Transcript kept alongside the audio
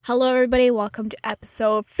Hello, everybody. Welcome to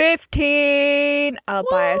episode 15 of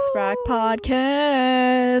Bias Rack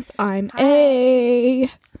Podcast. I'm A.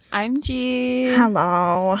 I'm G.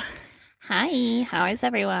 Hello. Hi. How is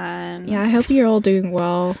everyone? Yeah, I hope you're all doing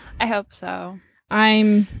well. I hope so.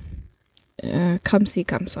 I'm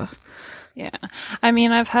Kamsa. Yeah. I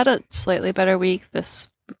mean, I've had a slightly better week this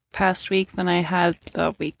past week than I had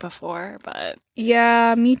the week before, but...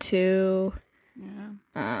 Yeah, me too. Yeah.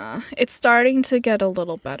 It's starting to get a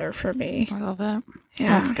little better for me. A little bit.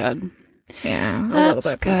 Yeah. That's good. Yeah, That's little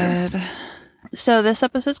bit better. good. So this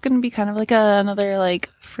episode's going to be kind of like another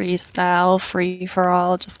freestyle,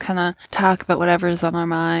 free-for-all, just kind of talk about whatever's on our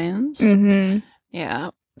minds. Mm-hmm. Yeah.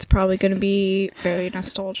 It's probably going to be very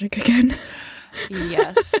nostalgic again.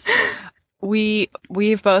 Yes. We've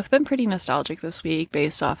both been pretty nostalgic this week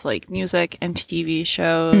based off music and TV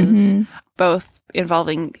shows, both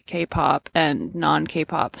involving K-pop and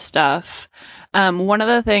non-K-pop stuff. One of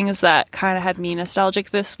the things that kind of had me nostalgic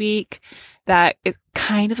this week, that it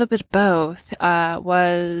kind of a bit of both,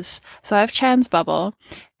 was, so I have Chan's Bubble,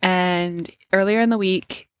 and earlier in the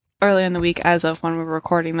week as of when we're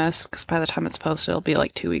recording this, because by the time it's posted it'll be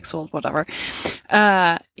 2 weeks old, whatever,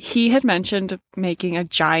 he had mentioned making a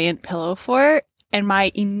giant pillow fort, and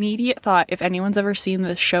my immediate thought, if anyone's ever seen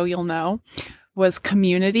this show you'll know, was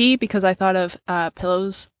Community, because I thought of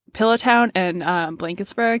Pillowtown and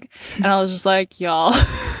Blanketsburg, and I was just like, y'all,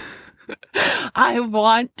 I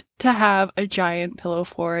want to have a giant pillow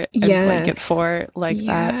fort and blanket fort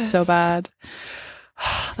that so bad.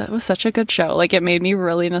 That was such a good show. It made me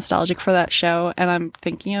really nostalgic for that show, and I'm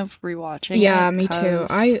thinking of rewatching it. Yeah, me too.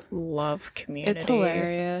 I love Community. It's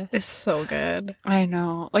hilarious. It's so good. I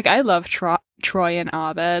know. I love Troy and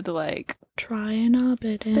Abed. Troy and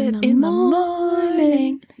Abed in the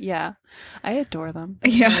morning. Yeah. I adore them.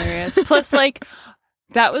 It's hilarious. Plus,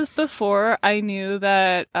 that was before I knew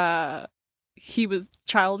that he was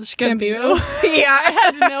Childish Gambino. Yeah. I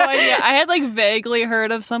had no idea. I had vaguely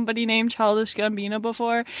heard of somebody named Childish Gambino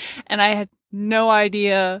before, and I had no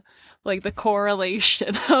idea the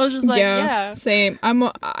correlation. I was just yeah. Same.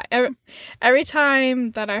 Every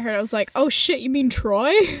time that I heard, I was like, oh shit, you mean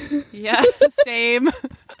Troy? Yeah, same.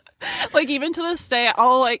 Even to this day,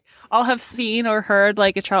 I'll have seen or heard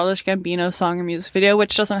a Childish Gambino song or music video,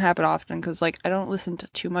 which doesn't happen often because I don't listen to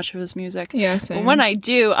too much of his music. Yeah, same. But when I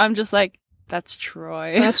do, I'm just that's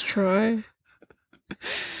Troy. That's Troy.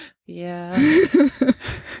 Yeah.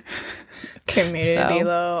 Community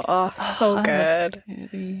though. Oh, so good.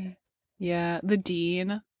 Yeah, the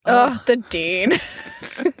Dean. Oh, the Dean.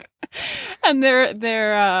 And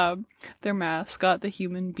their mascot, the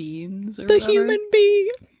human beans. Or the whatever. Human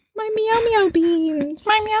bee. My meow meow beans.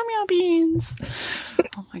 My meow meow beans.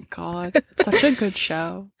 Oh my god. Such a good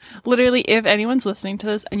show. Literally, if anyone's listening to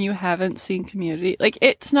this and you haven't seen Community,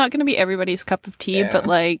 it's not going to be everybody's cup of tea, but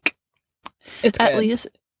it's at good. least,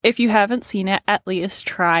 if you haven't seen it, at least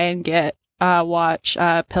try and watch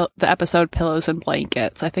the episode Pillows and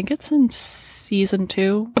Blankets. I think it's in season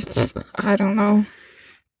 2. I don't know.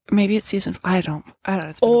 Maybe it's season... I don't know.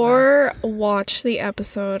 It's been or watch the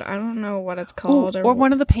episode. I don't know what it's called. Or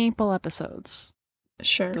one of the paintball episodes.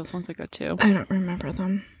 Sure. Those ones are good too. I don't remember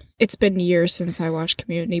them. It's been years since I watched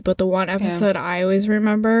Community, but the one episode I always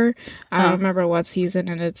remember, I don't remember what season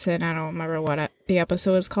it's in, I don't remember what the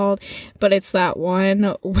episode is called, but it's that one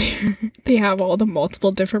where they have all the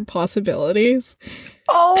multiple different possibilities.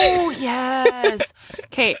 Oh, yes!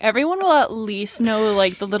 Okay, everyone will at least know,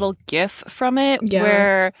 the little gif from it,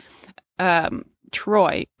 where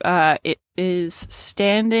Troy it is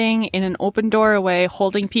standing in an open doorway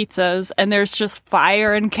holding pizzas, and there's just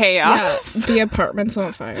fire and chaos. Yeah, the apartment's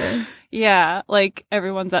on fire. Yeah,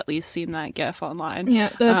 everyone's at least seen that gif online. Yeah,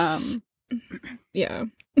 that's... yeah.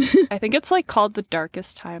 I think it's called The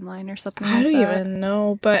Darkest Timeline or something I don't even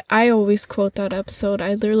know, but I always quote that episode.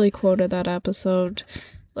 I literally quoted that episode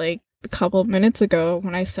a couple minutes ago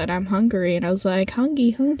when I said I'm hungry, and I was like,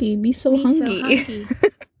 hungry, me so hungry.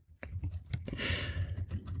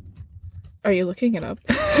 Are you looking it up?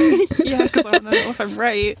 Yeah, because I don't know if I'm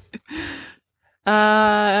right.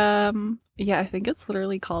 Yeah, I think it's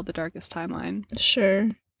literally called The Darkest Timeline. Sure.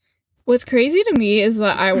 What's crazy to me is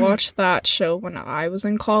that I watched that show when I was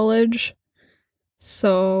in college,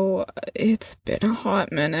 so it's been a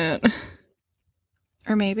hot minute.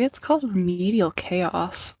 Or maybe it's called Remedial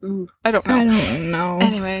Chaos. Ooh, I don't know.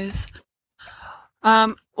 Anyways.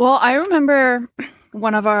 Well, I remember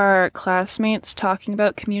one of our classmates talking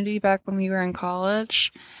about Community back when we were in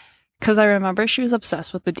college, because I remember she was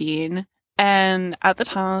obsessed with the Dean, and at the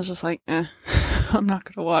time I was just like, eh. I'm not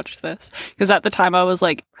going to watch this. Because at the time I was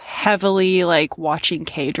like heavily like watching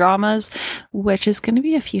K-dramas, which is going to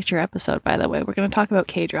be a future episode, by the way. We're going to talk about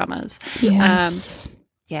K-dramas. Yes.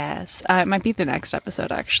 Yes. It might be the next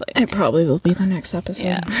episode, actually. It probably will be the next episode.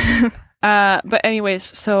 Yeah. But anyways,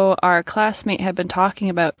 so our classmate had been talking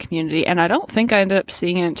about Community, and I don't think I ended up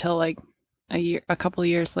seeing it until like a couple of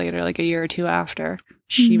years later, like a year or two after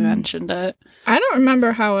she mentioned it. I don't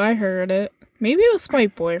remember how I heard it. Maybe it was my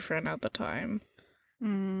boyfriend at the time.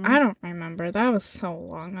 I don't remember. That was so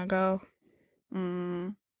long ago.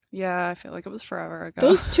 Yeah, I feel like it was forever ago.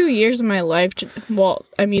 Those 2 years of my life, well,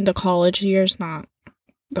 I mean the college years, not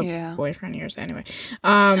the boyfriend years anyway.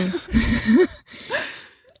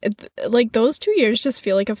 Like those 2 years just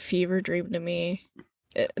feel like a fever dream to me.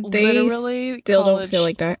 They Literally, still college, don't feel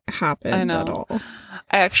like that happened at all.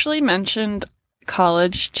 I actually mentioned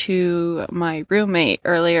college to my roommate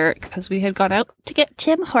earlier because we had gone out to get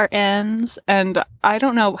Tim Hortons, and I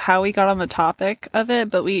don't know how we got on the topic of it,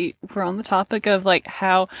 but we were on the topic of like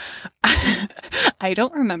how I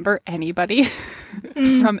don't remember anybody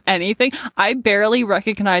from anything. I barely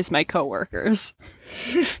recognize my coworkers.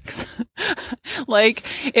 Like,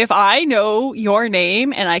 if I know your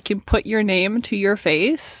name and I can put your name to your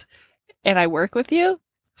face and I work with you,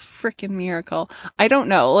 freaking miracle. I don't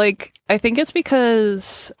know. Like, I think it's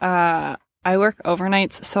because I work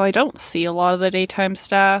overnights, so I don't see a lot of the daytime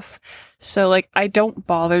staff. So, like, I don't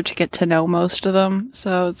bother to get to know most of them.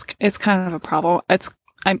 So it's kind of a problem.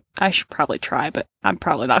 I should probably try, but I'm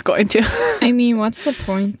probably not going to. I mean, what's the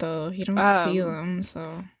point though? You don't see them,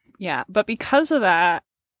 so. Yeah, but because of that,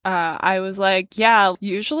 I was like, yeah,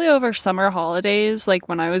 usually over summer holidays, like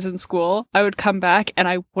when I was in school, I would come back and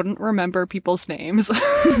I wouldn't remember people's names.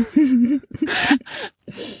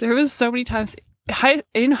 There was so many times.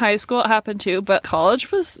 In high school it happened too, but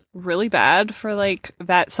college was really bad for like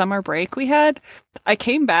that summer break we had. I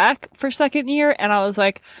came back for second year and I was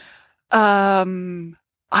like,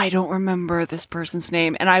 I don't remember this person's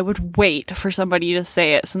name. And I would wait for somebody to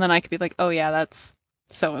say it. So then I could be like, oh yeah, that's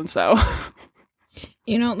so-and-so.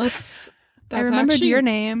 You know, that's I remembered actually, your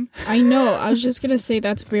name. I know. I was just going to say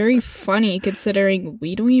that's very funny considering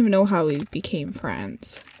we don't even know how we became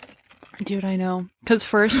friends. Dude, I know. Because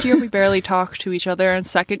first year we barely talked to each other, and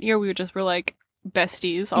second year we just were like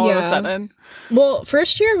besties all of a sudden. Well,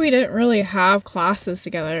 first year we didn't really have classes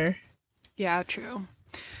together. Yeah, true.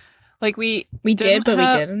 Like we did, but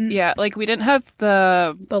we didn't. Yeah, like we didn't have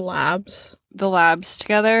the labs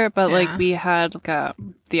together, but like we had like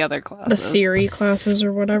the other classes, the theory classes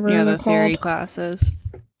or whatever. Yeah, the theory classes.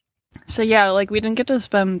 So yeah, like we didn't get to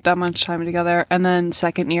spend that much time together, and then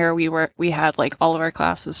second year we had like all of our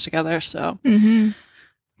classes together. So,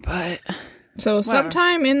 but so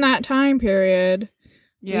sometime in that time period,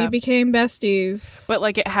 we became besties. But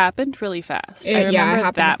like it happened really fast. I remember it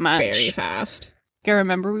happened that much very fast. I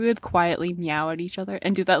remember we would quietly meow at each other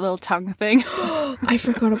and do that little tongue thing. I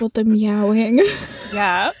forgot about the meowing.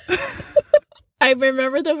 Yeah. I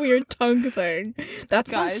remember the weird tongue thing. That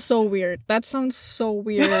sounds so weird. That sounds so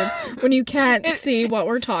weird when you can't see what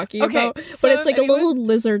we're talking about. So but it's like a little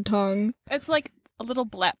lizard tongue. It's like a little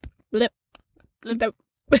blep. Blip.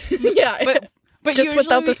 Yeah. But just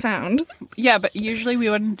without the sound. Yeah, but usually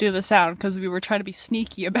we wouldn't do the sound because we were trying to be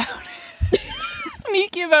sneaky about it.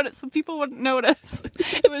 Sneaky about it so people wouldn't notice.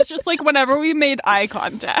 It was just like whenever we made eye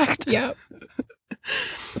contact. Yep.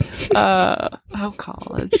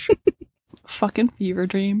 College. Fucking fever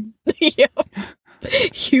dream. Yep.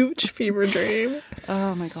 Huge fever dream.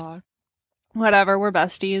 Oh my god. Whatever, we're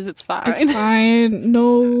besties. It's fine. It's fine.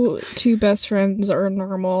 No two best friends are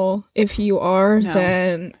normal. If you are,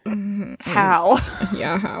 then how?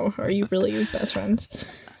 Yeah, how are you really best friends?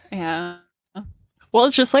 Yeah. Well,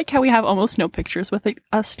 it's just like how we have almost no pictures with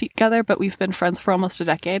us together, but we've been friends for almost a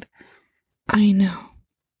decade. I know.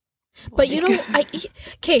 But you know,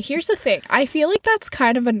 okay, here's the thing. I feel like that's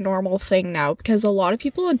kind of a normal thing now because a lot of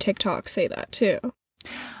people on TikTok say that too.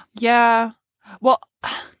 Yeah. Well,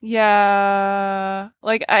 yeah.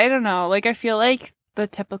 Like, I don't know. Like, I feel like the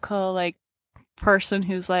typical, like, person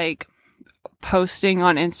who's, like, posting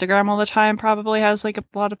on Instagram all the time probably has, like, a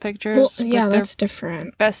lot of pictures. Well, yeah, that's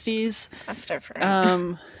different. Besties. That's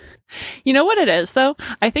different. You know what it is, though?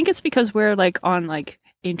 I think it's because we're, like, on, like,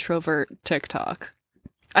 introvert TikTok.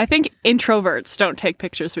 I think introverts don't take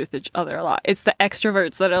pictures with each other a lot. It's the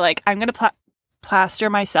extroverts that are like, I'm going to plaster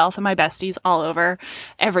myself and my besties all over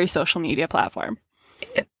every social media platform.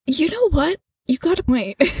 You know what? You got a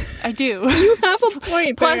point. I do. You have a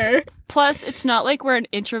point there. Plus, it's not like we're an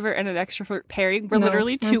introvert and an extrovert pairing. We're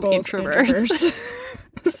literally two introverts.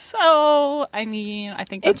 So, I mean, I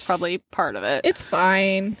think that's probably part of it. It's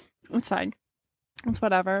fine. It's fine. It's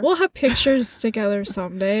whatever. We'll have pictures together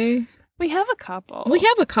someday. We have a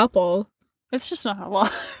couple. It's just not a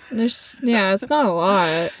lot. It's not a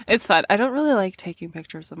lot. It's fun. I don't really like taking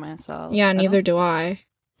pictures of myself. Yeah, neither do I.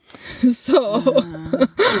 So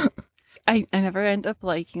I never end up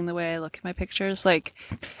liking the way I look at my pictures. Like,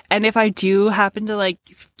 and if I do happen to like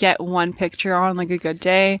get one picture on like a good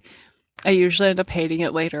day, I usually end up hating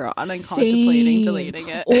it later on and contemplating deleting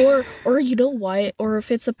it. Or you know what? Or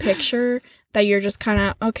if it's a picture that you're just kind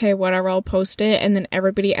of, okay, whatever, I'll post it, and then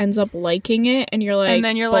everybody ends up liking it, and you're like, and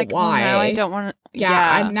then you're like, why? Well, now I don't want to.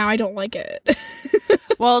 Now I don't like it.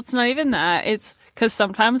 Well, it's not even that. It's because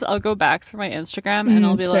sometimes I'll go back through my Instagram and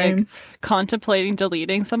I'll be like contemplating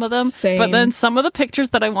deleting some of them. But then some of the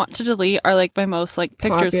pictures that I want to delete are like my most like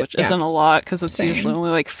pictures, which isn't a lot because it's usually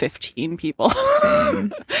only like 15 people.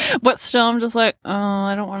 But still, I'm just like, oh,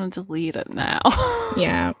 I don't want to delete it now.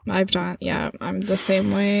 I'm the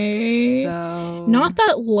same way. So not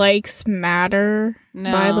that likes matter,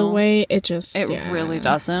 by the way. It really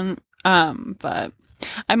doesn't. But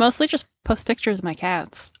I mostly just post pictures of my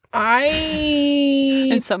cats.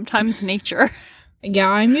 And sometimes nature. Yeah,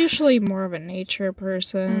 I'm usually more of a nature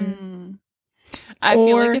person. I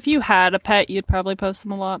feel like if you had a pet, you'd probably post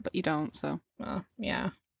them a lot, but you don't, so. Well, yeah.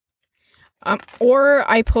 Or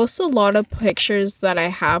I post a lot of pictures that I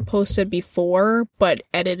have posted before, but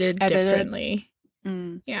edited differently.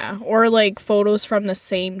 Yeah, or like photos from the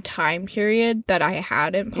same time period that I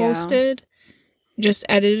hadn't posted. Just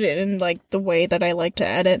edit it in like the way that I like to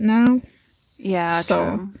edit now. Yeah,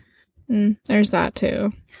 so there's that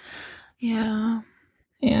too. Yeah.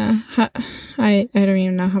 I don't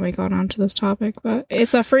even know how we got onto this topic, but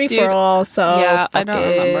it's a free for all. So I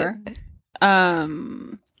don't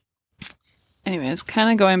remember. Anyways,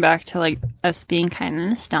 kind of going back to like us being kind of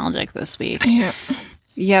nostalgic this week.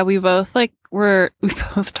 Yeah, we both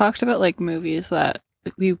talked about like movies that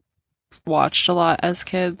we watched a lot as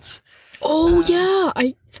kids. Oh, yeah.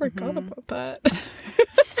 I forgot about that.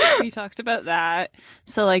 We talked about that.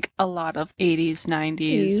 So, like, a lot of 80s,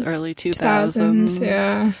 90s, early 2000s.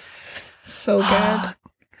 Yeah. So good.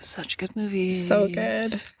 Such good movies. So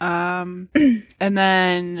good. And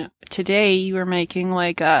then today you were making,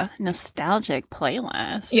 like, a nostalgic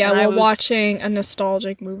playlist. Yeah, we're watching a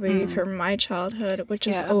nostalgic movie from my childhood, which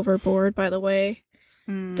is Overboard, by the way.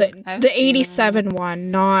 The 87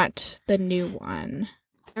 one, not the new one.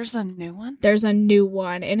 There's a new one? There's a new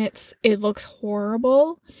one, and it looks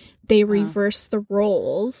horrible. They reverse the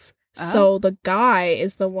roles, so the guy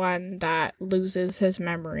is the one that loses his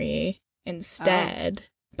memory instead.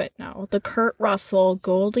 But no, the Kurt Russell,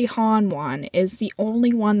 Goldie Hawn one is the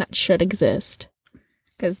only one that should exist.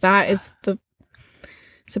 Because that is the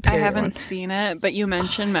superior I haven't one. seen it, but you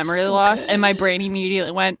mentioned memory loss, and my brain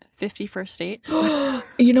immediately went 50 First Dates.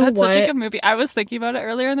 You know That's what? such a good movie. I was thinking about it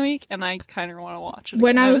earlier in the week, and I kind of want to watch it.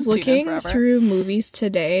 When I was looking through movies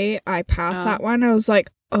today, I passed that one. I was like,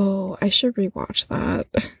 oh, I should rewatch that.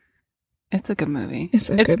 It's a good movie. It's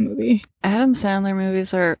a good movie. Adam Sandler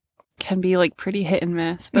movies can be like pretty hit and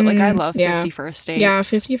miss, but like I love 50 First Dates. Yeah,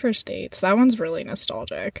 50 First Dates. That one's really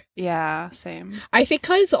nostalgic. Yeah, same. I think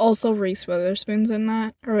because also Reese Witherspoon's in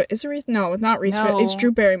that. Or is it Reese? No, it's not Reese. No. It's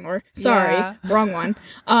Drew Barrymore. Sorry, wrong one.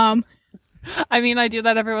 I mean, I do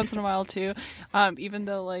that every once in a while too. Even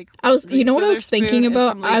though like you know what I was thinking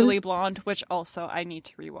about? Legally Blonde, which also I need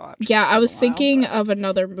to rewatch. Yeah, I was thinking of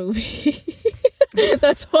another movie.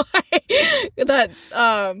 That's why.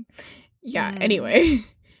 Anyway.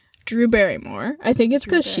 Drew Barrymore. I think it's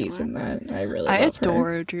because she's in that. I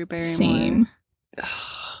adore Drew Barrymore. Same.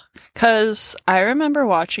 Because I remember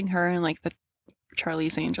watching her in like the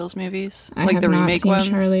Charlie's Angels movies, I like have the not remake seen ones.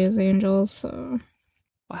 Charlie's Angels. So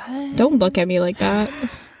what? Don't look at me like that.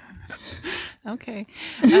 Okay.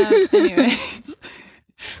 Anyways.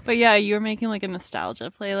 But yeah, you were making like a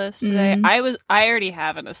nostalgia playlist today. I already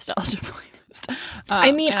have a nostalgia playlist.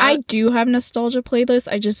 I mean, I do have nostalgia playlist.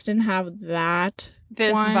 I just didn't have that.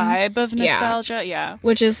 This one. Vibe of nostalgia, yeah.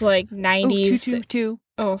 Which is like 90s. Two.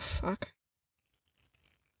 Oh, fuck.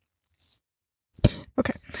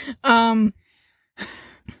 Okay.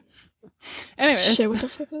 Anyways. Shit, what the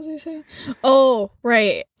fuck was I saying? Oh,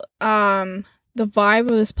 right. The vibe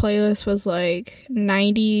of this playlist was like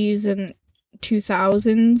 90s and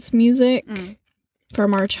 2000s music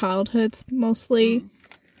from our childhoods mostly.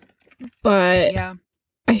 But yeah.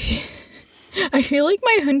 I feel like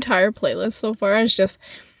my entire playlist so far is just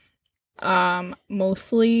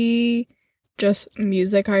mostly just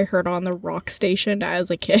music I heard on the rock station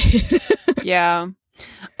as a kid. Yeah.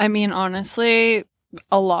 I mean, honestly,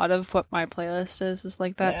 a lot of what my playlist is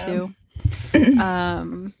like that too.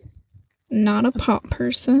 Not a pop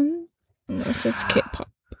person. Unless it's K-pop.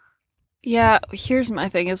 Yeah, here's my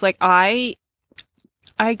thing is like I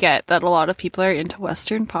get that a lot of people are into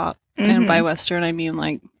Western pop. And by Western, I mean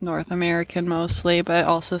like North American mostly, but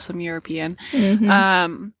also some European.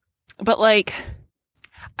 But like,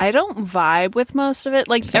 I don't vibe with most of it.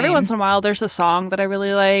 Like every once in a while, there's a song that I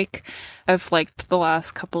really like. I've liked the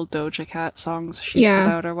last couple Doja Cat songs she put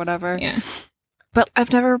out or whatever. Yeah. But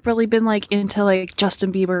I've never really been like into like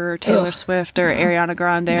Justin Bieber or Taylor Swift or Ariana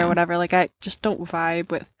Grande or whatever. Like I just don't vibe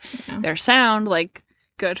with their sound. Like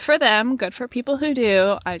good for them, good for people who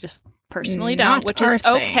do. I just personally don't, which is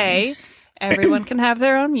okay. Everyone can have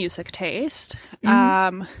their own music taste.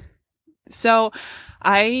 So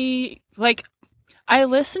I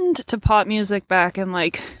listened to pop music back in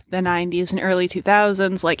like the 90s and early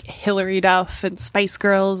 2000s, like Hilary Duff and Spice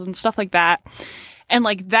Girls and stuff like that. And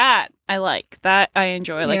like that I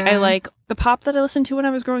enjoy. Like I like the pop that I listened to when I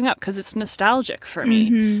was growing up because it's nostalgic for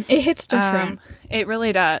me. It hits different. It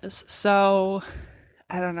really does. So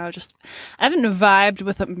I don't know, just I haven't vibed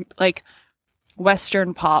with like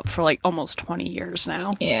Western pop for like almost 20 years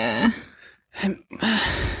now. Yeah.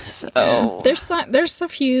 So there's a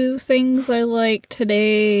few things I like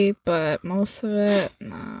today, but most of it,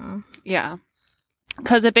 nah. Yeah.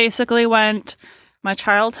 Because it basically went, my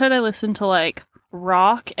childhood I listened to like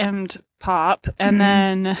rock and pop, and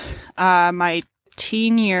then my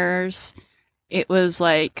teen years it was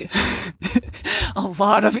like a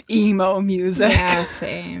lot of emo music. Yeah,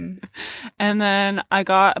 same. And then I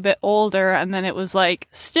got a bit older, and then it was like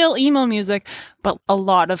still emo music, but a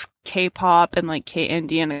lot of K-pop and like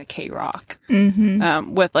K-indie and K-rock,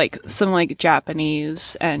 with like some like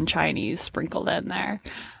Japanese and Chinese sprinkled in there.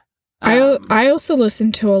 I also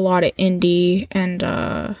listen to a lot of indie and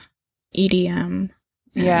EDM,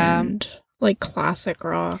 and like classic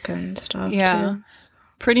rock and stuff. Yeah, too.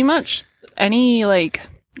 Pretty much any like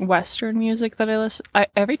Western music that I listen.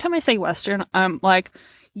 Every time I say Western, I'm like,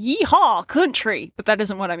 yeehaw, country, but that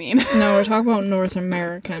isn't what I mean. No, we're talking about North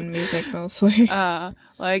American music mostly. But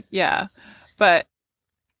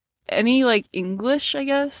any like English, I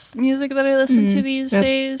guess, music that I listen to these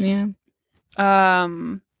days,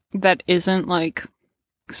 that isn't like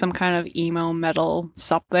some kind of emo metal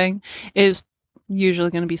something is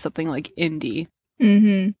usually going to be something like indie.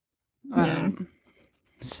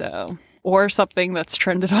 So, or something that's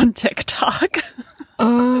trended on TikTok.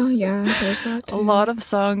 Yeah, there's that too. A lot of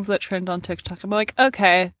songs that trend on TikTok. I'm like,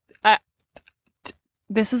 okay,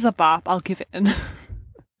 this is a bop. I'll give in.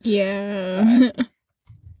 Yeah.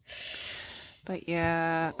 But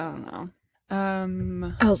yeah, I don't know.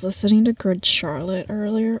 I was listening to Good Charlotte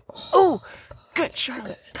earlier. Oh, Good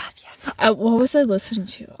Charlotte. God, yeah. What was I listening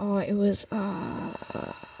to? Oh, it was,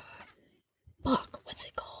 what's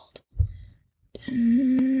it called?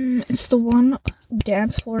 It's the one,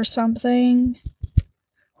 Dance Floor something.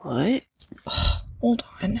 What? Oh, hold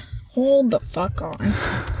on. Hold the fuck on.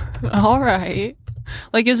 All right.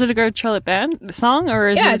 Like, is it a Good Charlotte band song, or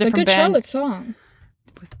is it a different band? Yeah, it's a Good Charlotte song.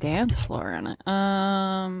 With Dance Floor in it.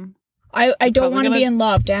 I Don't Want to Be in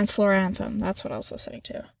Love, Dance Floor Anthem. That's what I was listening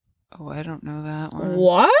to. Oh, I don't know that one.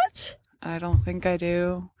 What? I don't think I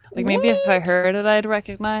do. Like, maybe if I heard it, I'd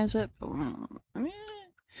recognize it. But,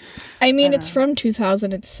 I mean, it's from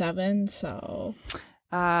 2007, so...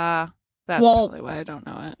 That's probably why I don't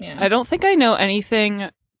know it. Yeah. I don't think I know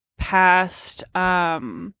anything past,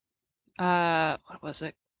 what was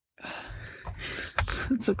it?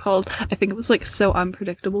 What's it called? I think it was like So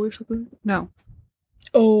Unpredictable or something. No.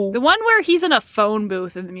 Oh. The one where he's in a phone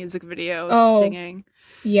booth in the music video singing.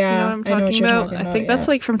 Yeah. You know what I'm talking about? I think that's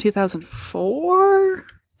like from 2004.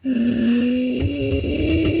 Yeah,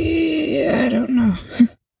 I don't know.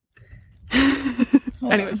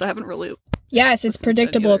 Anyways, I haven't really... Yes, it's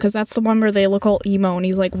Predictable, because that's the one where they look all emo and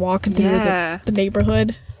he's like walking through the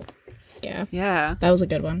neighborhood. Yeah. Yeah. That was a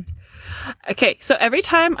good one. Okay, so every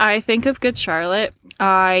time I think of Good Charlotte,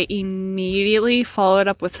 I immediately follow it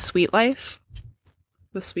up with Sweet Life.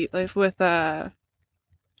 With Sweet Life with Paris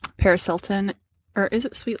Hilton. Or is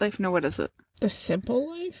it Sweet Life? No, what is it? The Simple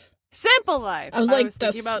Life? Simple Life! I was like,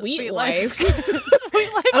 the Sweet Life.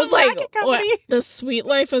 Sweet Life I was like, what? The Sweet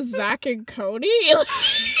Life of Zach and Cody?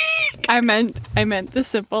 I meant the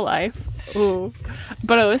Simple Life. Ooh.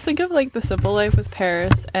 But I always think of like the Simple Life with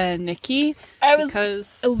Paris and Nikki. I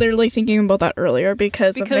was literally thinking about that earlier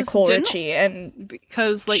because of Nicole Richie and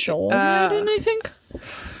because like Joel Madden, I think.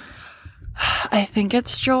 I think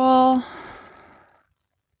it's Joel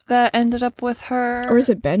that ended up with her. Or is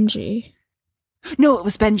it Benji? No, it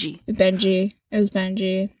was Benji. It was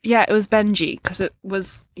Benji. Yeah, it was Benji because it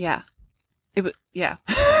was It was, yeah.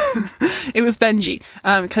 It was Benji.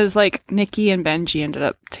 Because, like, Nikki and Benji ended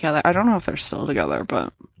up together. I don't know if they're still together,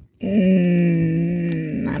 but...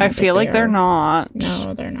 I feel like they're not.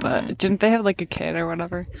 No, they're not. But didn't they have, like, a kid or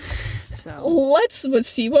whatever? So let's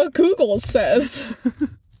see what Google says.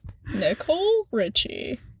 Nicole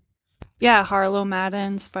Richie. Yeah, Harlow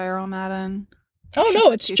Madden, Spiral Madden. Oh,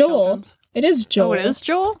 no, it's Joel. Children's. It is Joel. Oh, it is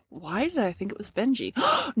Joel? Why did I think it was Benji?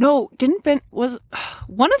 No, didn't Ben... Was...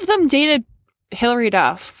 One of them dated Hilary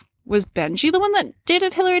Duff. Was Benji the one that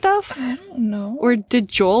dated Hilary Duff? I don't know. Or did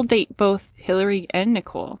Joel date both Hilary and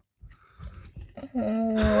Nicole?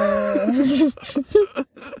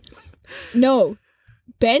 No.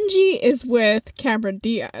 Benji is with Cameron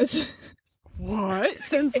Diaz. What?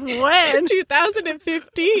 Since when?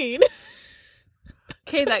 2015.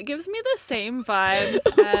 Okay, that gives me the same vibes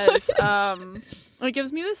as it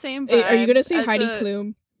gives me the same vibes. Are you gonna say Heidi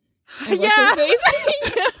Klum? And Yeah. what's her face?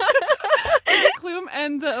 Heidi Klum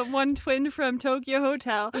and the one twin from Tokyo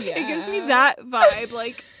Hotel. Yeah. It gives me that vibe,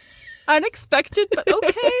 like unexpected but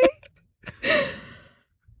okay.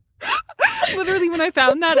 Literally, when I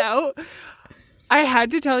found that out, I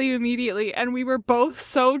had to tell you immediately, and we were both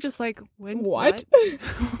so just like, what?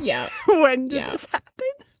 Yeah. When did this happen?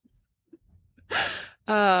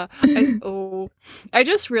 I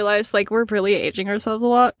just realized, like, we're really aging ourselves a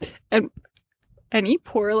lot, and any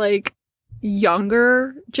poor, like,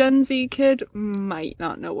 younger Gen Z kid might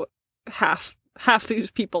not know what half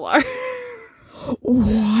these people are.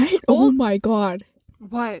 What? Oh my god.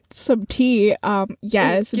 What? Some tea.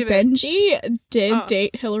 Yes, Give it. Benji did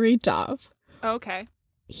date Hilary Duff. Okay.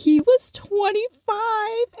 He was 25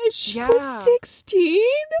 and she was 16?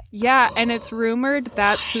 Yeah, and it's rumored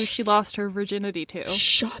that's who she lost her virginity to.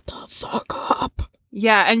 Shut the fuck up.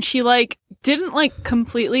 Yeah, and she, like, didn't, like,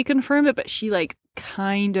 completely confirm it, but she, like,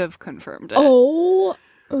 kind of confirmed it. Oh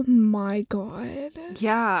my god.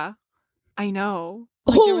 Yeah, I know.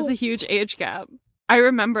 Like, there was a huge age gap. I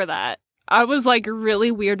remember that. I was, like, really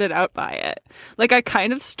weirded out by it. Like, I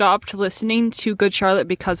kind of stopped listening to Good Charlotte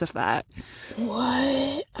because of that.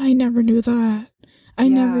 What? I never knew that. I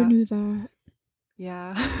never knew that.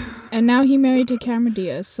 Yeah. And now he married to Cameron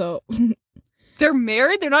Diaz, so... They're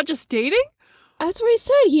married? They're not just dating? That's what he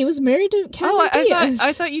said. He was married to Cameron Diaz.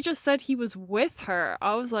 I thought you just said he was with her.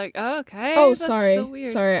 I was like, oh, okay. Oh, that's sorry. Still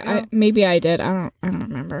weird. Sorry. Oh. Maybe I did. I don't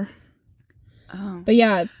remember. Oh. But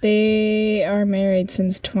yeah, they are married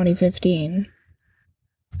since 2015.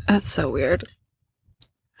 That's so weird.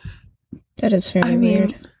 That is very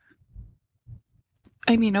weird.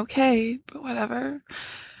 I mean, okay, but whatever.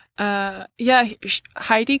 Yeah,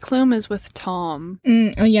 Heidi Klum is with Tom.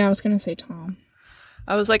 Oh yeah, I was gonna say Tom.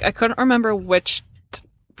 I was like, I couldn't remember which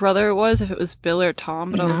brother it was, if it was Bill or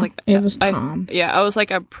Tom, but I was like... It was Tom. I was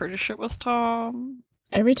like, I'm pretty sure it was Tom.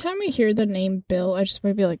 Every time I hear the name Bill, I just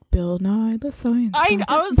want to be like, Bill Nye the Science Guy.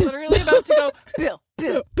 I was literally about to go,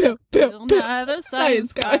 Bill Nye the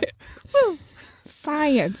Science Guy. Woo.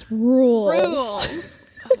 Science rules.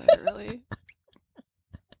 Literally.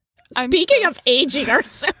 Speaking of aging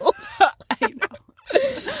ourselves. I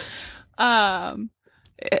know.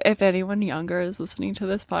 If anyone younger is listening to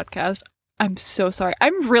this podcast, I'm so sorry.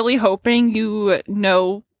 I'm really hoping you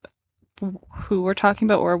know who we're talking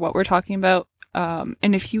about or what we're talking about.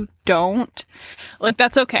 And if you don't, like,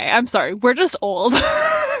 that's okay. I'm sorry. We're just old.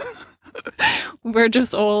 We're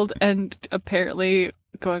just old and apparently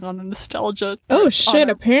going on a nostalgia. Oh shit,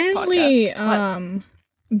 apparently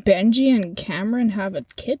Benji and Cameron have a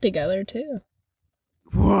kid together too.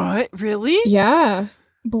 What? Really? Yeah.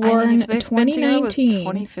 Born 2019.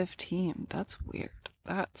 2015. That's weird.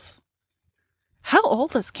 That's... How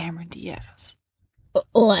old is Cameron Diaz?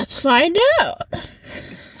 Let's find out.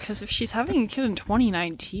 Because if she's having a kid in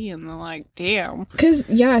 2019, then, like, damn. Because,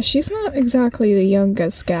 yeah, she's not exactly the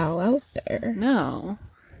youngest gal out there. No.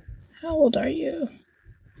 How old are you?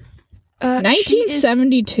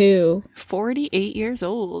 1972. 48 years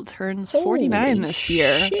old. Turns 49 this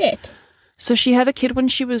year. Shit. So she had a kid when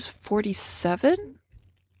she was 47?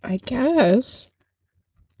 I guess.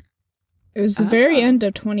 It was the very end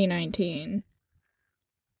of 2019.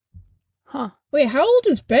 Huh. Wait, how old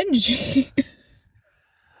is Benji?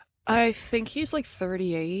 I think he's like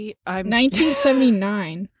 38.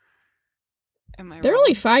 1979. Am I They're wrong?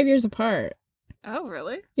 only 5 years apart. Oh,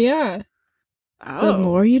 really? Yeah. Oh. The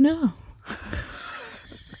more you know.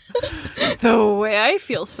 The way I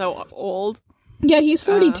feel so old. Yeah, he's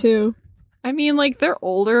 42. I mean, like, they're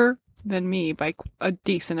older than me by a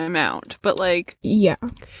decent amount, but, like, yeah,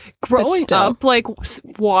 growing up, like,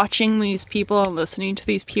 watching these people and listening to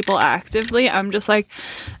these people actively, I'm just like,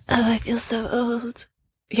 oh, I feel so old.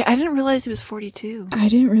 Yeah, I didn't realize he was 42. I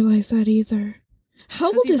didn't realize that either. How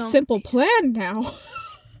old is Simple Plan now?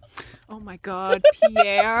 Oh my god,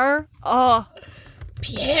 Pierre. Oh.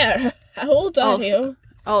 Pierre, how old are you?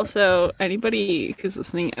 Also, anybody who's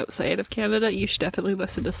listening outside of Canada, you should definitely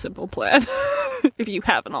listen to Simple Plan if you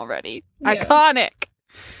haven't already. Yeah. Iconic!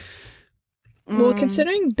 Well,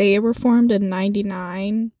 considering they were formed in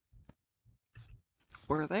 99.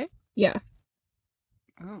 Were they? Yeah.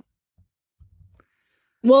 Oh.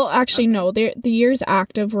 Well, actually, no. The years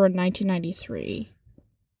active were in 1993.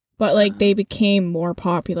 But, like, they became more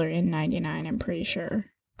popular in 99, I'm pretty sure.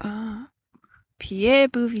 Pierre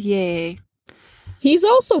Bouvier. He's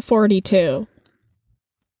also 42.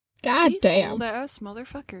 God damn. Old-ass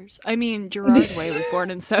motherfuckers. I mean, Gerard Way was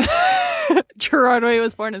born in... Gerard Way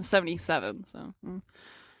was born in 77, so...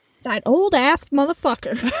 That old-ass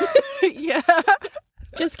motherfucker. Yeah.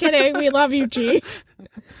 Just kidding. We love you, G.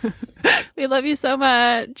 We love you so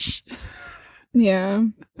much. Yeah.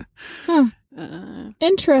 Huh.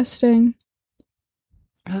 Interesting.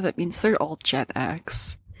 Oh, that means they're all Gen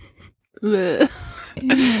X. Yeah.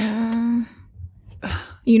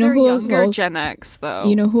 You know who I was Gen X though.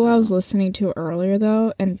 You know who I was listening to earlier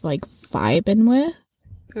though, and like vibing with?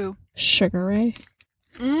 Who? Sugar Ray.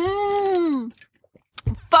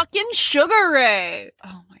 Fucking Sugar Ray.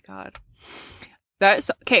 Oh my god.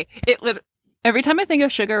 That's okay. Every time I think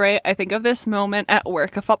of Sugar Ray, I think of this moment at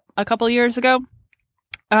work a couple years ago.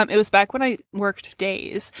 It was back when I worked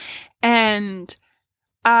days, and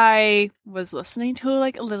I was listening to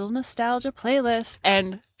like a little nostalgia playlist,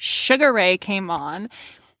 and Sugar Ray came on,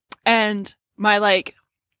 and my like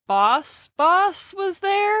boss was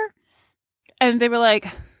there, and they were like,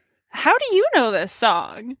 "How do you know this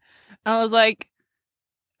song?" And I was like,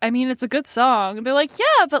 "I mean, it's a good song." And they're like,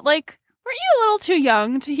 "Yeah, but like, weren't you a little too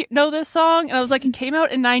young to know this song?" And I was like, "It came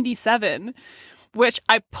out in 97, which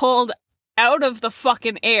I pulled out of the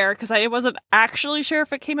fucking air because I wasn't actually sure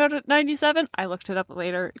if it came out at 97. I looked it up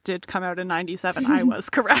later. It did come out in 97. I was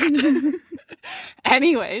correct.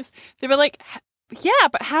 Anyways, they were like, "Yeah,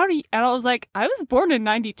 but how do you..." And I was like, "I was born in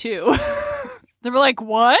 92. They were like,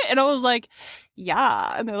 "What?" And I was like,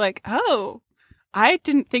 "Yeah." And they're like, "Oh, I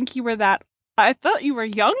didn't think you were that. I thought you were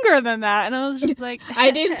younger than that." And I was just like,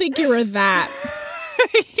 I didn't think you were that.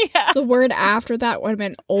 Yeah. The word after that would have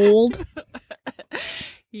been old.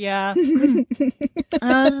 Yeah. And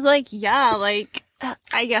I was like, yeah, like,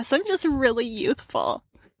 I guess I'm just really youthful.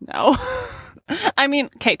 No. I mean,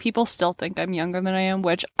 okay, people still think I'm younger than I am,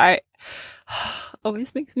 which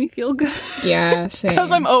always makes me feel good. Yeah, same. Because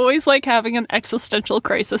I'm always, like, having an existential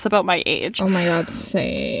crisis about my age. Oh my god,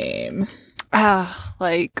 same.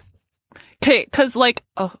 Like, okay, because, like,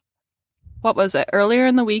 what was it? Earlier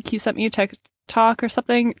in the week, you sent me a TikTok or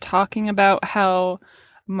something talking about how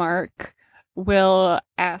Mark will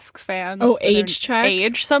ask fans age check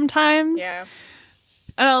age sometimes. Yeah.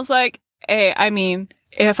 And I was like, hey, I mean,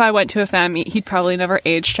 if I went to a fan meet, he'd probably never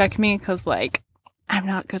age check me because, like, I'm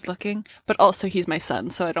not good looking. But also, he's my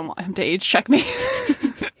son, so I don't want him to age check me.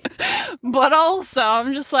 But also,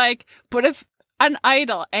 I'm just like, but if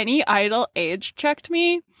any idol age checked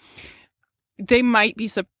me, they might be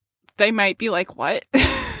like, what?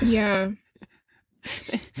 Yeah.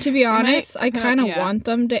 To be honest, I kind of want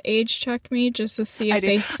them to age check me just to see if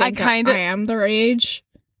they think I am their age.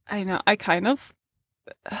 I know. I kind of.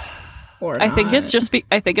 Or I think it's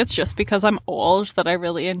just because I'm old that I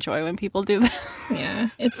really enjoy when people do that. Yeah,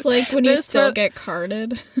 it's like when you still get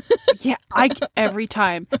carded. Yeah, every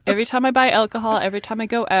time I buy alcohol, every time I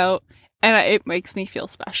go out, and it makes me feel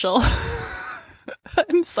special.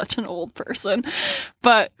 I'm such an old person.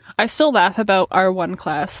 But I still laugh about our one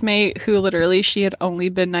classmate who literally, she had only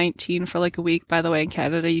been 19 for like a week. By the way, in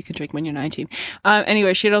Canada, you can drink when you're 19.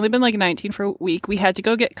 Anyway, she had only been like 19 for a week. We had to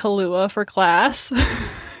go get Kahlua for class.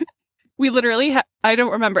 We literally, I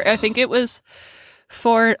don't remember. I think it was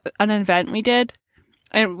for an event we did.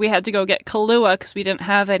 And we had to go get Kahlua because we didn't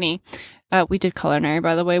have any. We did culinary,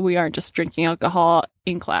 by the way. We aren't just drinking alcohol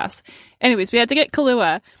in class. Anyways, we had to get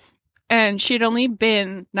Kahlua. And she'd only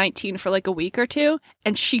been 19 for like a week or two,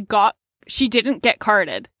 and she didn't get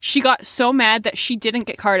carded. She got so mad that she didn't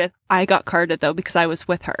get carded. I got carded though because I was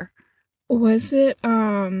with her. Was it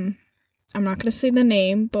I'm not gonna say the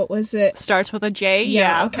name, but was it starts with a J?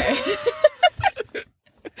 Yeah. Okay.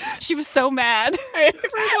 She was so mad. And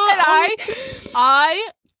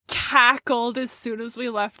I cackled as soon as we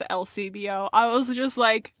left the LCBO. I was just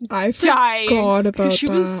like dying because she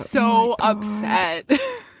was so upset.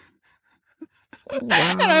 Wow.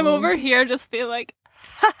 And I'm over here just being like,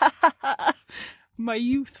 my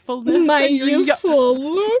youthfulness. My youthful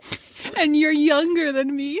looks. And you're younger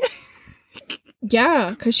than me. Yeah,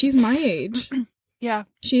 because she's my age. Yeah.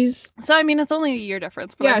 She's... So, I mean, it's only a year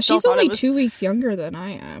difference. But yeah, she's only 2 weeks younger than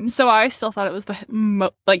I am. So I still thought it was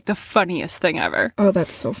the funniest thing ever. Oh,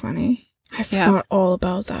 that's so funny. I forgot all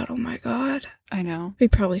about that. Oh my god. I know. We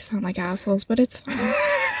probably sound like assholes, but it's fine.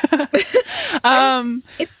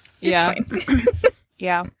 It's fine.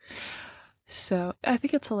 Yeah. So I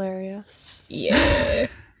think it's hilarious. Yeah.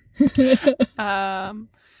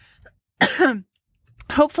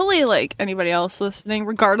 Hopefully, like anybody else listening,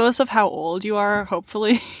 regardless of how old you are,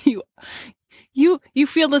 hopefully you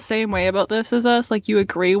feel the same way about this as us. Like, you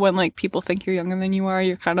agree when like people think you're younger than you are.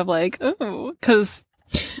 You're kind of like, oh, because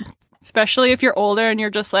especially if you're older and you're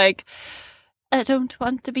just like, I don't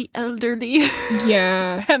want to be elderly.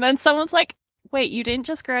 Yeah. And then someone's like, wait, you didn't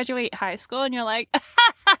just graduate high school? And you're like,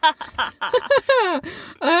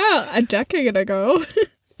 a decade ago.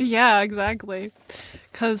 Yeah, exactly.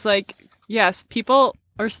 Because, like, yes, people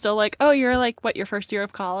are still like, oh, you're like, what, your first year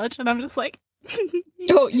of college? And I'm just like,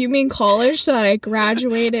 oh, you mean college? So that I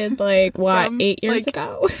graduated, like, what, From, 8 years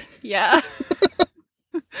ago? Yeah.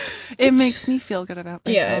 It makes me feel good about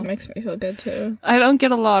myself. Yeah, it makes me feel good too. I don't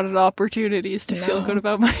get a lot of opportunities to feel good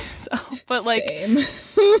about myself. But, like, Same.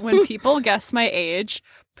 when people guess my age,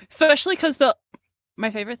 especially because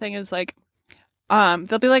my favorite thing is, like,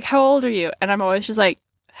 they'll be like, how old are you? And I'm always just like,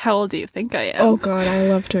 how old do you think I am? Oh god, I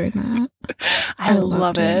love doing that. I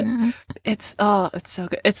love it. That. It's so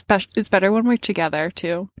good. It's better when we're together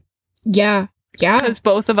too. Yeah. Because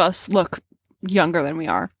both of us look younger than we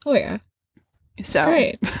are. Oh yeah. So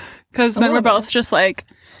great. Because then we're both just like,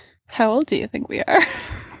 how old do you think we are?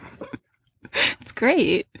 It's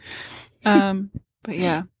great. But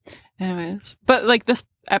yeah. Anyways, but like this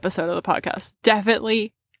episode of the podcast,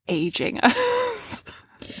 definitely aging us.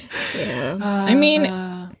 Yeah. I mean,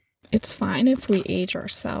 it's fine if we age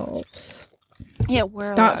ourselves. Yeah,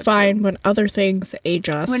 it's not fine when other things age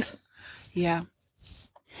us. Yeah.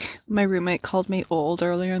 My roommate called me old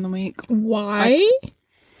earlier in the week. Why?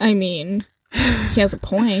 I mean, he has a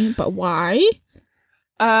point, but why?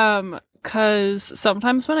 Because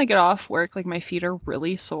sometimes when I get off work, like, my feet are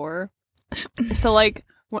really sore. So, like,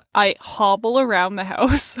 I hobble around the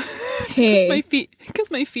house because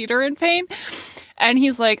my feet are in pain. And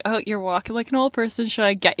he's like, oh, you're walking like an old person. Should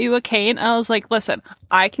I get you a cane? And I was like, listen,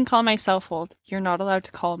 I can call myself old. You're not allowed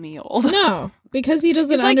to call me old. No, because he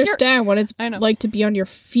doesn't understand what it's like to be on your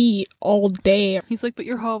feet all day. He's like, but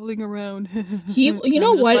you're hobbling around. You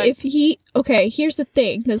know what? Like, here's the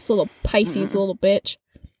thing. This little Pisces little bitch.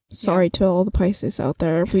 Sorry to all the Pisces out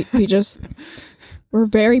there. We're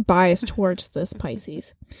very biased towards this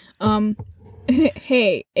Pisces.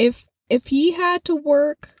 Hey, if he had to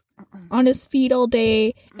work on his feet all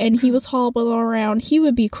day and he was hobbling around, he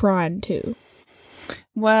would be crying too.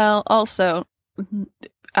 Well, also,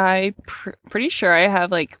 I'm pretty sure I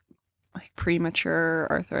have like premature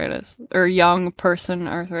arthritis or young person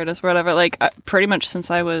arthritis, whatever. Like, pretty much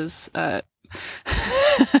since I was a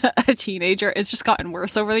teenager, it's just gotten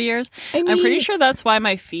worse over the years. I mean, I'm pretty sure that's why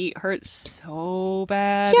my feet hurt so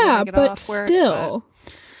bad. Yeah, when I get but off work,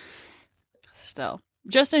 still.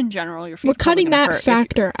 Just in general, your feet we're cutting that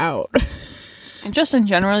factor out. And just in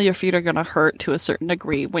general, your feet are going to hurt to a certain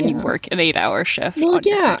degree when you work an 8-hour shift. Well,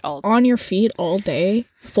 on your feet all day,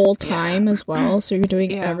 full time as well. So you're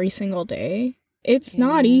doing every single day. It's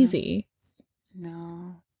not easy.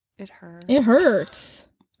 No, it hurts. It hurts.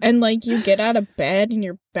 And, like, you get out of bed and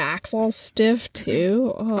your back's all stiff,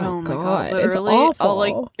 too. Oh my God. Literally, it's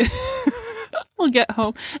awful. I'll get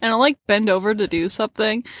home and I'll, like, bend over to do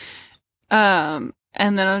something.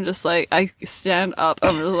 And then I'm just like, I stand up.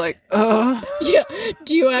 I'm just like, ugh. Yeah.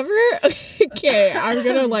 Do you ever... Okay, I'm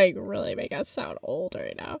gonna, like, really make us sound old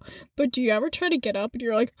right now. But do you ever try to get up and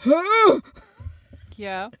you're like, huh?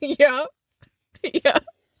 Yeah. Yeah. Yeah.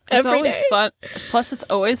 It's always fun. Plus, it's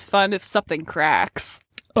always fun if something cracks.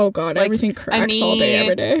 Oh God, like, everything cracks all day,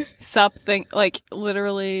 every day. Something, like,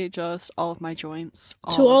 literally just all of my joints.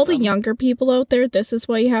 To all the younger people out there, this is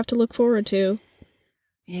what you have to look forward to.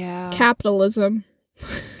 Yeah. Capitalism.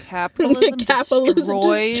 Capitalism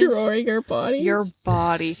destroying our bodies. Your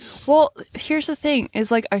body. Well, here's the thing, is,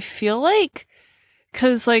 like, I feel like,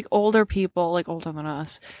 because, like, older people, like, older than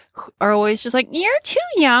us, are always just like, you're too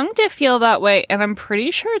young to feel that way. And I'm pretty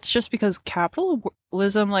sure it's just because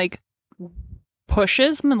capitalism, like,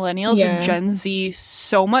 pushes millennials and Gen Z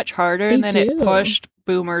so much harder than it pushed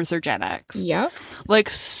boomers or Gen X. Yeah. Like,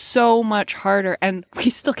 so much harder. And we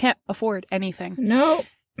still can't afford anything. No.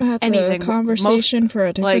 That's a conversation for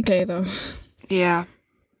a different day, though. Yeah.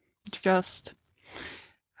 Just...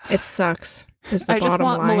 It sucks. is the I just bottom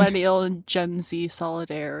want line. millennial and Gen Z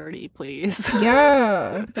solidarity, please.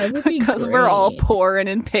 Yeah, that would be Because we're all great. poor and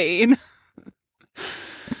in pain.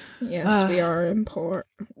 Yes, we are in poor.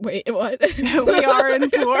 Wait, what? We are in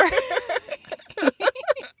poor.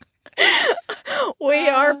 We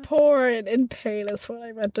are poor and in pain is what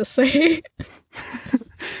I meant to say.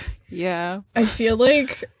 Yeah. I feel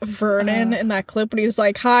like Vernon in that clip when he was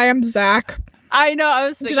like, "Hi, I'm Zach." I know, I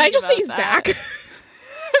was thinking Did I just say about that. Zach?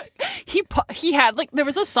 He had, like, there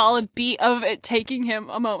was a solid beat of it taking him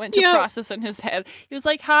a moment to Yeah. process in his head. He was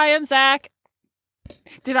like, "Hi, I'm Zach."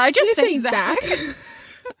 Did I just Did I say Zach?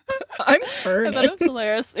 I'm I thought Vernon. it was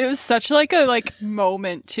hilarious. It was such like a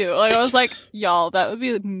moment too. Like, I was like, y'all, that would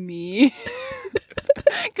be me.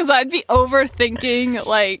 Because I'd be overthinking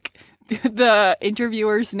like the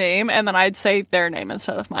interviewer's name, and then I'd say their name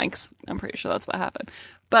instead of mine. 'Cause I'm pretty sure that's what happened.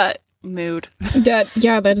 But mood.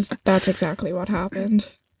 That's exactly what happened.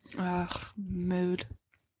 Mood.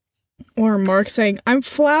 Or Mark saying, "I'm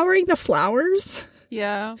flowering the flowers."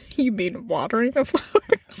 Yeah. You mean watering the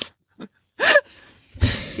flowers?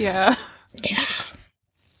 Yeah.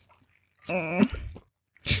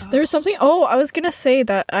 There's something. Oh, I was gonna say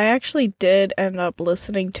that I actually did end up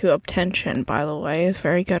listening to Obtention. By the way,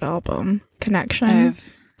 very good album. Connection.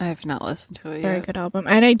 I have not listened to it Very yet. good album.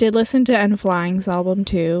 And I did listen to N Flying's album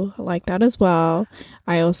too. I like that as well.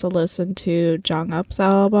 I also listened to Jung Up's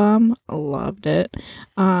album. I loved it.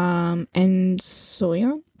 And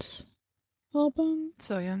Soyeon's album.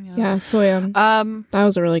 So yeah. Yeah, Soyeon. That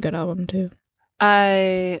was a really good album too.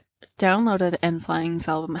 I downloaded N Flying's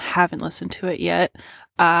album. Haven't listened to it yet.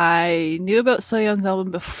 I knew about Soyeon's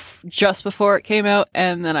album just before it came out,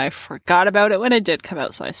 and then I forgot about it when it did come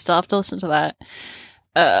out, so I still have to listen to that.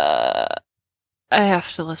 I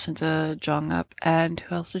have to listen to Jung Up, and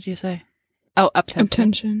who else did you say? Oh,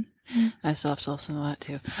 Uptension. I still have to listen to that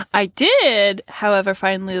too. I did, however,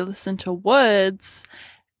 finally listen to Woods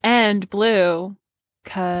and Blue,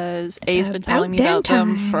 because A's been telling me about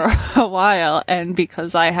them for a while, and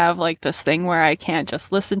because I have like this thing where I can't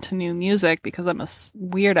just listen to new music because I'm a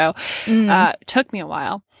weirdo. It took me a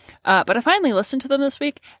while, but I finally listened to them this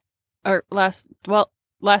week, or last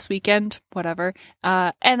weekend, whatever,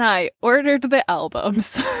 and I ordered the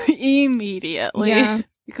albums immediately. Yeah.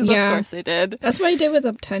 Because of course I did. That's what I did with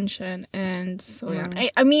Obtention and Soyeon.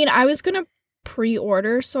 I mean, I was gonna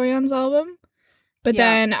pre-order Soyeon's album, but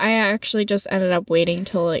then I actually just ended up waiting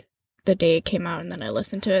till like the day it came out, and then I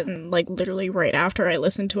listened to it, and like literally right after I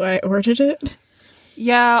listened to it, I ordered it.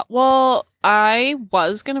 Yeah, well, I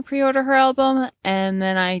was gonna pre-order her album, and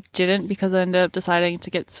then I didn't because I ended up deciding to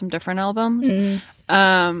get some different albums.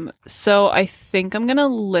 So I think I'm gonna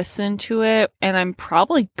listen to it, and I'm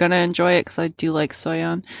probably gonna enjoy it because I do like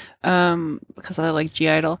Soyeon, because I like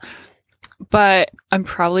G-Idol. But I'm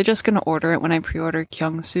probably just gonna order it when I pre-order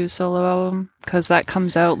Kyungsu's solo album, because that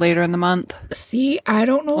comes out later in the month. See, I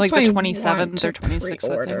don't know Like if the I 27th want to or 26th, I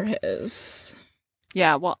pre-order think. his.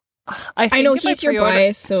 Yeah, well, I know think if he's your pre-order-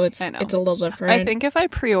 bias, so it's I know. a little different. I think if I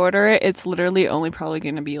pre-order it, it's literally only probably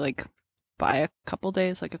going to be like by a couple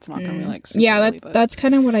days. Like, it's not going to be like super early, but... that's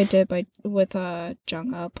kind of what I did with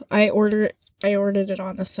Jung Up. I ordered it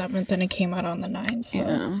on the 7th, and it came out on the 9th. So.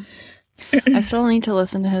 Yeah. I still need to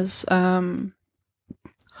listen to his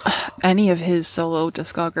any of his solo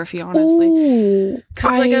discography, honestly.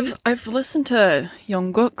 Because like I've listened to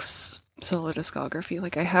Jungkook's solo discography.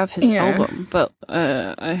 Like, I have his album, but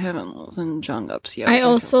I haven't listened to Jungkook's yet. I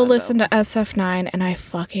also listened to SF9, and I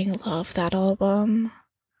fucking love that album.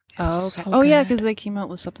 Oh, So okay. Yeah, good. because they came out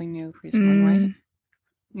with something new recently, right?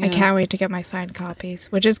 I can't wait to get my signed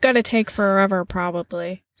copies, which is gonna take forever,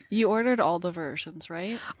 probably. You ordered all the versions,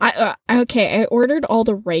 right? I ordered all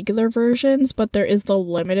the regular versions, but there is the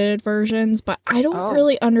limited versions, but I don't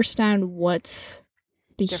really understand what's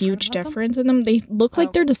the huge difference in them. They look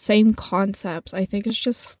like they're the same concepts. I think it's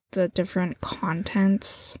just the different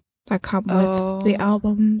contents that come with the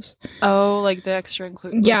albums. Oh, like the extra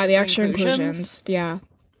inclusions? Yeah, the extra inclusions. Yeah.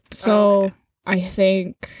 So I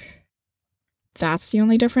think that's the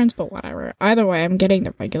only difference, but whatever. Either way, I'm getting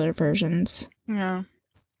the regular versions. Yeah.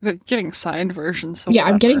 Getting signed versions. So yeah,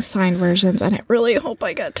 whatever. I'm getting signed versions, and I really hope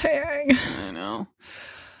I get Tang. I know.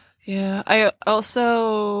 Yeah, I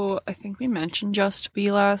think we mentioned Just Be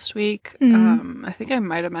last week. I think I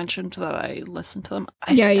might have mentioned that I listened to them.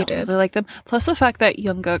 I still you did. really like them. Plus the fact that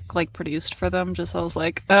Jungkook like produced for them, just I was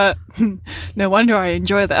like, no wonder I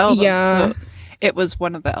enjoy the album. Yeah. So it was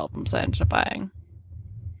one of the albums I ended up buying.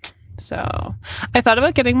 So I thought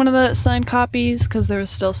about getting one of the signed copies because there was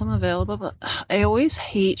still some available, but I always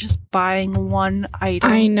hate just buying one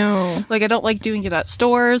item. I know. Like, I don't like doing it at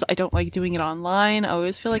stores. I don't like doing it online. I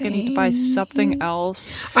always feel like I need to buy something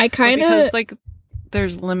else. I kind of... Because, like,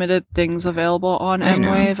 there's limited things available on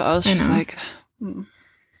M-Wave. I was just like...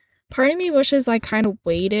 Part of me wishes I kind of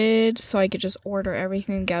waited so I could just order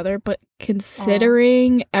everything together, but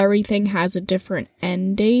considering everything has a different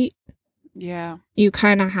end date, yeah, you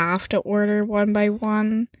kind of have to order one by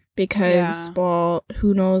one because, well,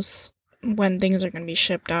 who knows when things are going to be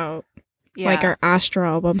shipped out. Yeah. Like our Astro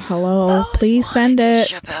album, hello, please send it.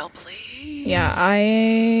 Ship out, please. Yeah, I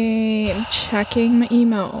am checking my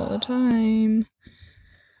email all the time.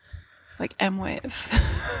 Like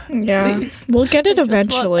M-Wave. Yeah. Please. We'll get it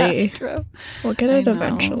eventually. We'll get it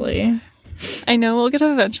eventually. I know we'll get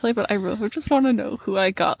it eventually, but I really just want to know who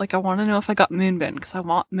I got. Like, I want to know if I got Moonbin, because I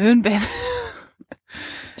want Moonbin.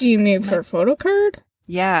 Do you mean for a photo card?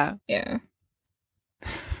 Yeah. Yeah.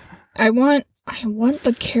 I want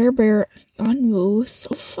the Care Bear Unwoo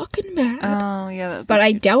so fucking bad. Oh, yeah. But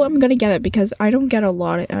I doubt I'm gonna get it because I don't get a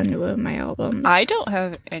lot of Unwoo in my albums. I don't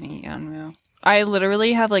have any Unwoo. I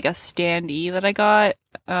literally have, like, a standee that I got,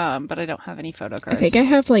 but I don't have any photo cards. I think I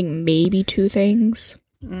have, like, maybe 2 things.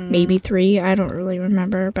 Maybe 3. I don't really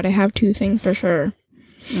remember, but I have 2 things for sure.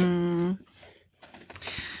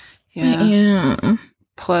 Yeah.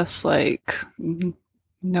 Plus, like,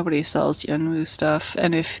 nobody sells Yeonwoo stuff,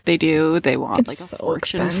 and if they do, they want, it's like, a so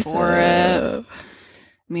fortune expensive for it.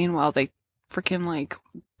 Meanwhile, they freaking, like,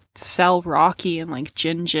 sell Rocky and, like,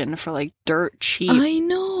 Jin for, like, dirt cheap. I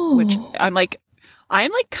know. Which I'm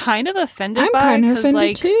kind of offended by. I'm kind of offended,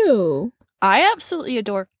 like, too. I absolutely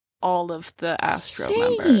adore all of the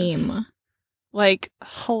Astro members. Like,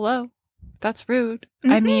 hello. That's rude.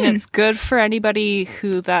 I mean, it's good for anybody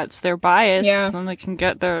who that's their bias, because then they can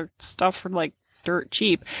get their stuff for, like, dirt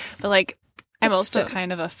cheap. But, like, I'm also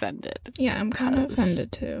kind of offended. Yeah, I'm kind of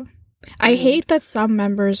offended, too. I hate that some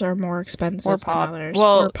members are more expensive than others.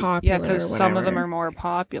 Well, or popular. Yeah, because some of them are more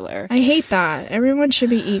popular. I hate that. Everyone should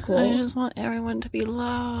be equal. I just want everyone to be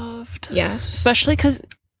loved. Yes. Especially because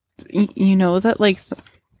you know that, like,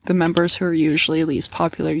 the members who are usually least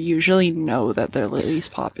popular usually know that they're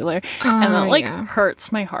least popular. And that, like,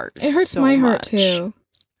 hurts my heart. It hurts my heart, too.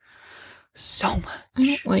 So much. I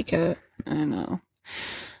don't like it. I know.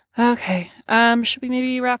 Okay. Should we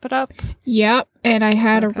maybe wrap it up? Yep. And I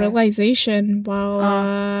had a realization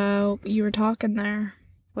while you were talking there.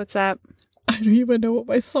 What's that? I don't even know what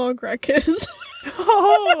my song rec is.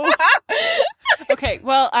 Oh. Okay.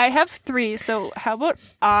 Well, I have 3. So how about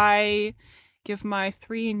I give my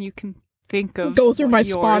 3 and you can think of go through my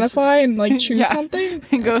Spotify and like choose something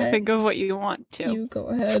and go think of what you want to. You go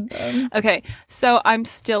ahead then. Okay, so I'm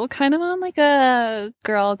still kind of on like a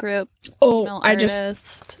girl group. I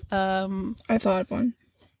thought of one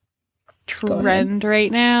trend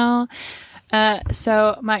right now.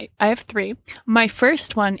 So I have 3. My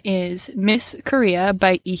first one is Miss Korea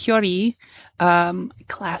by Ihyori.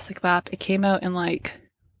 Classic bop. It came out in like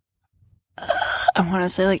I want to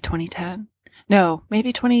say like 2010. No,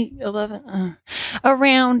 maybe 2011.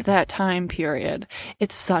 Around that time period.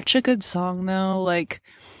 It's such a good song, though. Like,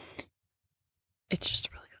 it's just a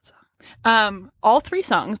really good song. All 3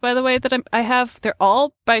 songs, by the way, that I have, they're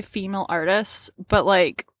all by female artists, but,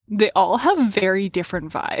 like, they all have very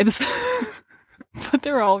different vibes. But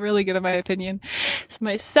they're all really good, in my opinion. So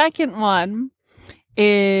my second one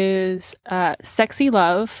is Sexy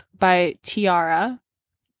Love by Tiara.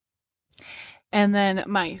 And then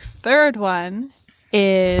my third one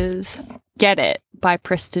is Get It by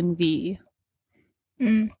Pristin V.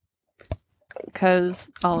 Because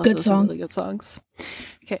all of those are really good songs.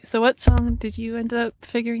 Okay, so what song did you end up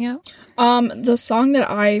figuring out? The song that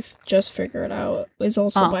I've just figured out is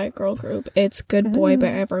also by a girl group. It's Good Boy by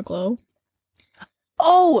Everglow.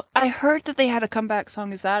 Oh, I heard that they had a comeback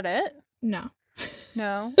song. Is that it? No.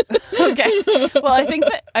 No? Okay.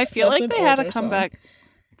 Well, I feel like they had a comeback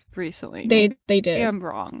recently. They did. I'm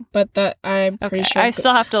wrong. But that I'm pretty sure. I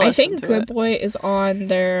still have to listen to it. I think Good Boy is on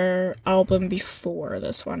their album before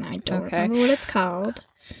this one. I don't remember what it's called.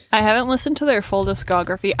 I haven't listened to their full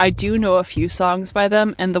discography. I do know a few songs by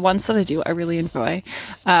them, and the ones that I do, I really enjoy.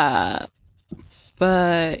 But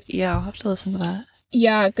yeah, I'll have to listen to that.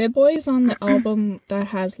 Yeah, Good Boy is on the album that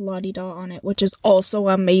has La Di Da on it, which is also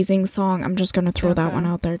an amazing song. I'm just going to throw that one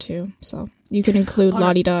out there too. So you can include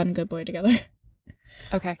La Di Da and Good Boy together.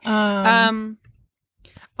 Okay.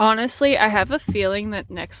 Honestly, I have a feeling that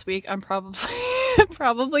next week I'm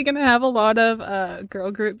probably going to have a lot of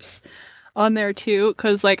girl groups on there too,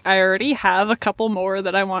 because like I already have a couple more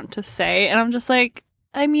that I want to say, and I'm just like,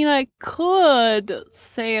 I mean, I could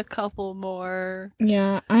say a couple more.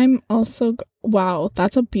 Yeah, I'm also... Wow,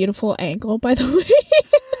 that's a beautiful angle, by the way.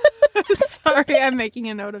 Sorry, I'm making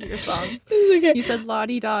a note of your songs. Okay. You said La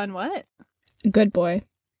Di Da and what? Good Boy.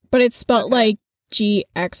 But it's spelled Okay. like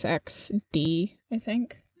GXXD, I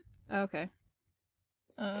think. Okay.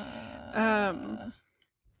 I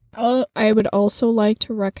would also like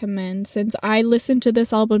to recommend, since I listened to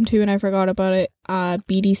this album too and I forgot about it,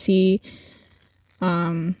 BDC,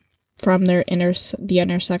 from their The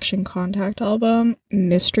Intersection Contact album,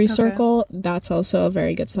 Mystery Circle. That's also a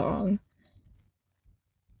very good song.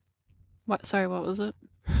 What? Sorry, what was it?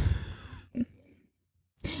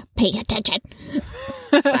 Pay attention.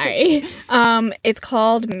 Sorry. It's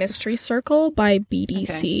called Mystery Circle by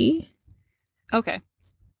BDC. Okay.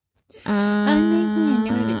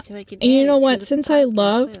 And you know what? Since I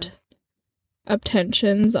loved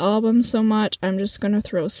Obtention's album so much, I'm just gonna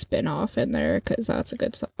throw Spin Off in there because that's a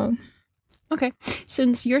good song. Okay.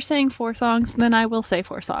 Since you're saying 4 songs, then I will say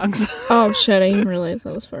 4 songs. Oh shit, I didn't realize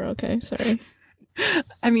that was 4. Okay, sorry.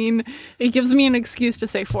 I mean, it gives me an excuse to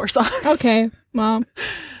say 4 songs. Okay, well,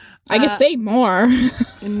 I could say more.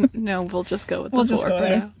 No, we'll just go with the We'll 4 just go for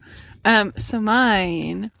there. now. So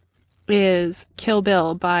mine is Kill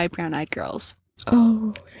Bill by Brown Eyed Girls.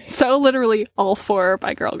 Oh. So literally all 4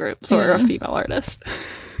 by girl groups or a Yeah. female artist.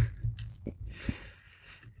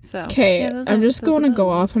 So Okay, yeah, I'm just going to go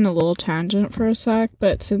those. off on a little tangent for a sec,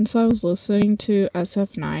 but since I was listening to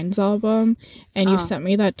SF9's album and you sent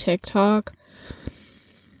me that TikTok,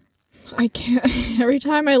 I can't. Every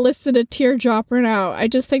time I listen to Teardrop Run Out, I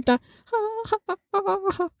just think that.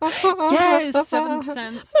 Yes, Seventh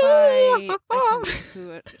Sense by I can't think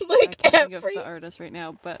who it. Like I can't think every. of the artist right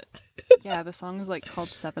now, but yeah, the song is like called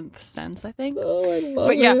Seventh Sense, I think. Oh, I love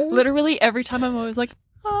But yeah, it. literally every time I'm always like,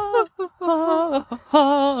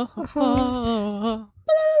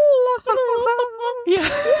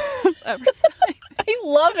 yeah, every time. I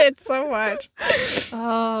love it so much.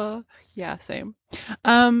 Yeah, same.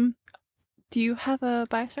 Do you have a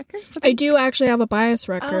bias record? I do actually have a bias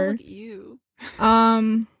Oh, record. look at you.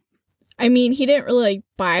 I mean, he didn't really like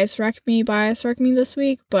bias wreck me this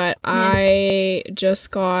week, but I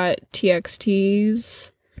just got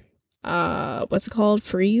TXT's what's it called?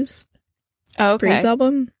 Freeze Okay.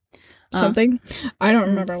 album? Something. I don't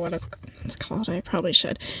remember what it's called. I probably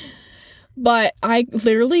should. But I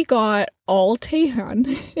literally got all Taehan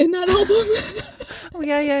in that album. Oh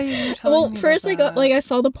yeah, you were telling me First about I got that. I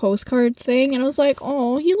saw the postcard thing and I was like,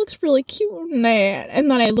 oh, he looks really cute in that. And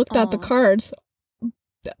then I looked at the Aw. cards.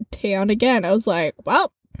 Taeyeon again. I was like,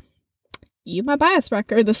 well, you my bias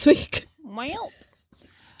record this week. Well.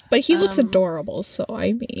 But he looks adorable, so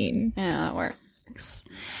I mean. Yeah, that works.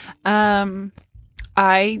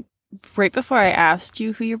 I right before I asked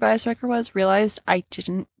you who your bias record was, realized I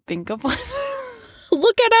didn't think of one.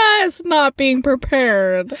 Look at us not being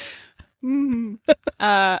prepared. So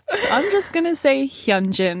I'm just gonna say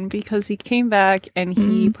Hyunjin because he came back and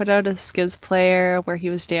he put out a Skiz player where he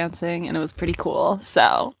was dancing and it was pretty cool.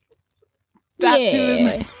 So that's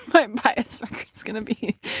who my bias record is gonna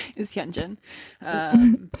be, is Hyunjin.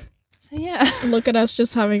 So yeah. Look at us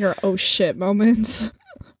just having our oh shit moments.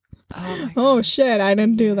 Oh my God. Oh shit, I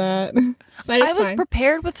didn't do that. But it's I was fine.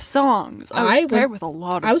 prepared with songs. I was prepared with a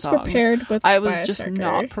lot of I was songs. prepared with I was bias just record.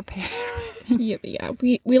 not prepared. Yeah,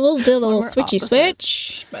 we did a little We're switchy opposites.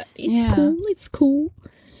 switch, but it's cool. It's cool.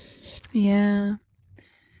 Yeah.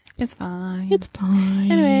 It's fine. It's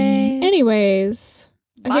fine. Anyways.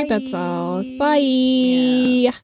 I think that's all. Bye. Bye. Yeah.